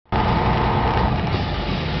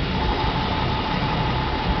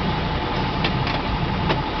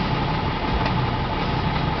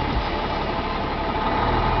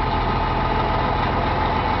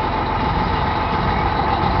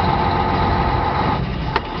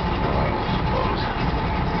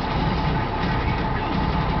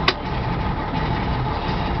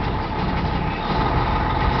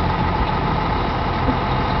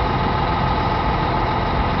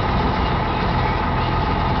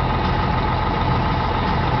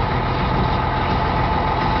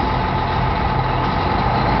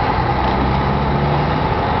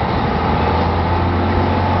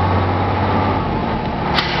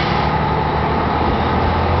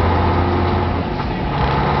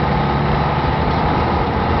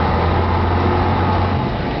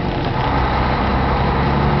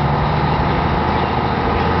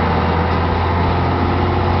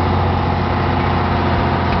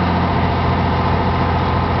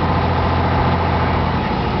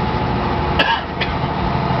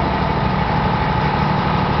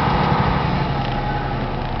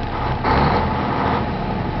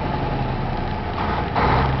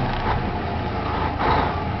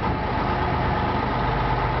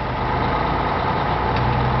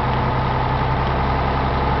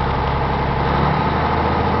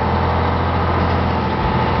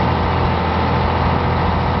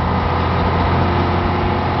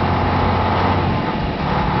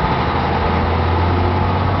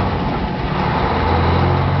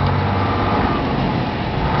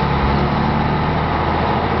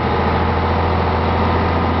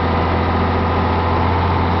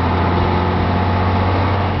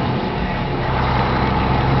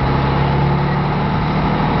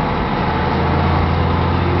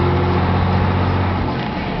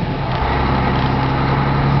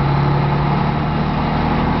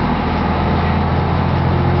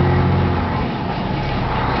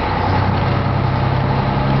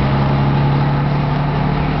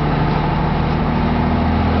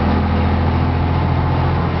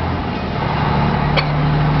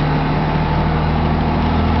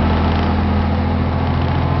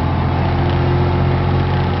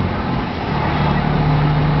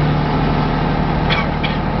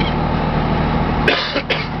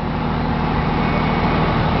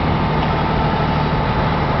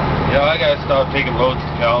taking loads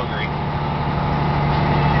to Calgary.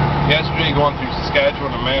 Yesterday going through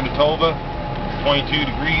Saskatchewan and Manitoba, 22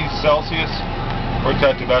 degrees Celsius, worked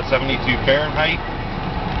out to about 72 Fahrenheit.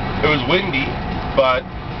 It was windy, but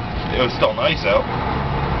it was still nice out.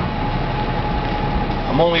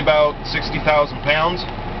 I'm only about 60,000 pounds.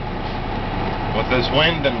 With this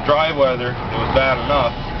wind and dry weather, it was bad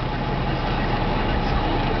enough.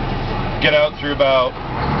 Get out through about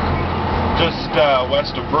just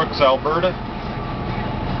west of Brooks, Alberta.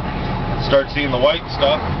 Start seeing the white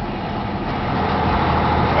stuff.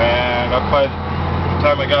 And up by the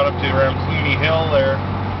time I got up to around Cluny Hill there,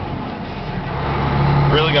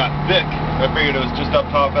 really got thick. I figured it was just up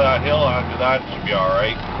top of that hill. After that, it should be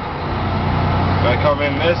alright. I come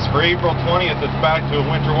in this for April 20th, it's back to a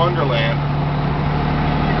winter wonderland.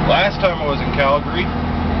 Last time I was in Calgary,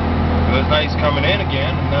 it was nice coming in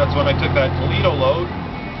again, and that's when I took that Toledo load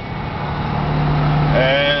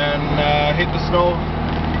and hit the snow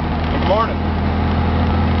in the morning.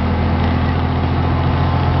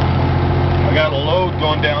 I got a load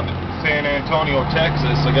going down to San Antonio,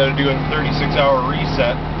 Texas. I got to do a 36-hour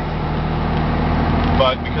reset,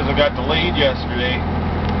 but because I got delayed yesterday,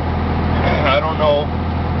 I don't know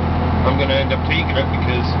if I'm going to end up taking it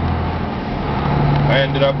because I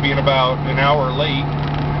ended up being about an hour late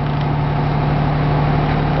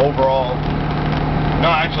overall. No,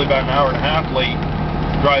 actually about an hour and a half late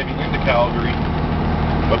driving into Calgary,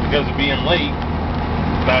 but because of being late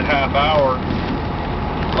that half hour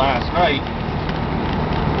last night,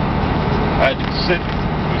 I had to sit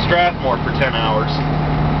in Strathmore for 10 hours,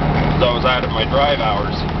 so I was out of my drive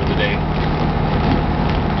hours for the day.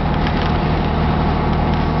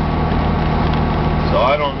 So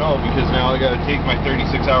I don't know, because now I got to take my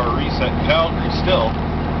 36-hour reset in Calgary still.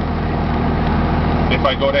 If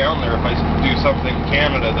I go down there, if I do something in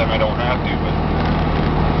Canada, then I don't have to.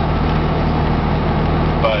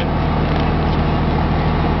 But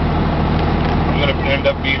I'm going to end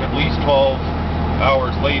up being at least 12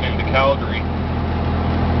 hours late into Calgary.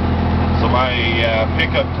 So my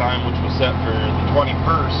pickup time, which was set for the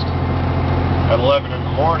 21st at 11 in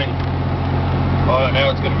the morning, now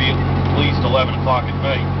it's going to be at least 11 o'clock at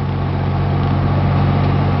night.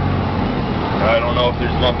 I don't know if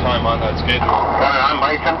there's enough time on that schedule. I'm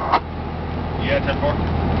Mason. Yeah, 10-4.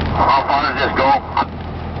 How far does this go?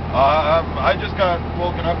 I just got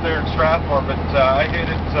woken up there in Strathmore, but I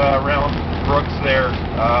hit it around Brooks there.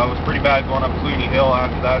 It was pretty bad going up Cluny Hill.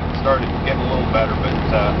 After that, it started getting a little better, but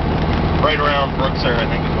right around Brooks there, I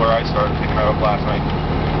think, is where I started picking it up last night.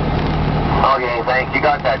 Okay, thanks. You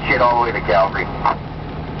got that shit all the way to Calgary.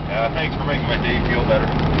 Yeah, thanks for making my day feel better.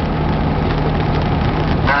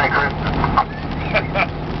 Merry Christmas.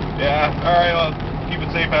 Yeah, alright, well, keep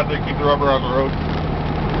it safe out there, keep the rubber on the road.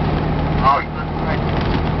 Oh, that's right.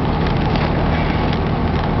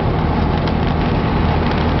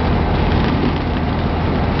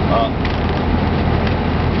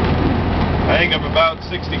 I think I'm about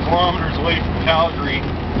 60 kilometers away from Calgary.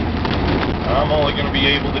 I'm only going to be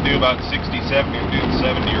able to do about 60, 70. I'm doing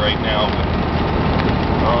 70 right now, but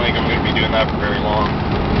I don't think I'm going to be doing that for very long.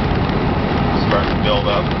 It's starting to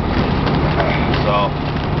build up. So,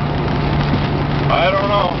 I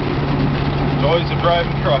don't know. Joys of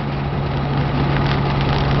driving truck.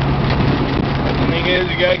 But the thing is,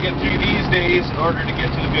 you gotta get through these days in order to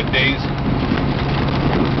get to the good days.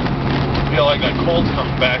 I feel like that cold's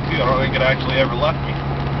coming back too. I don't think it actually ever left me.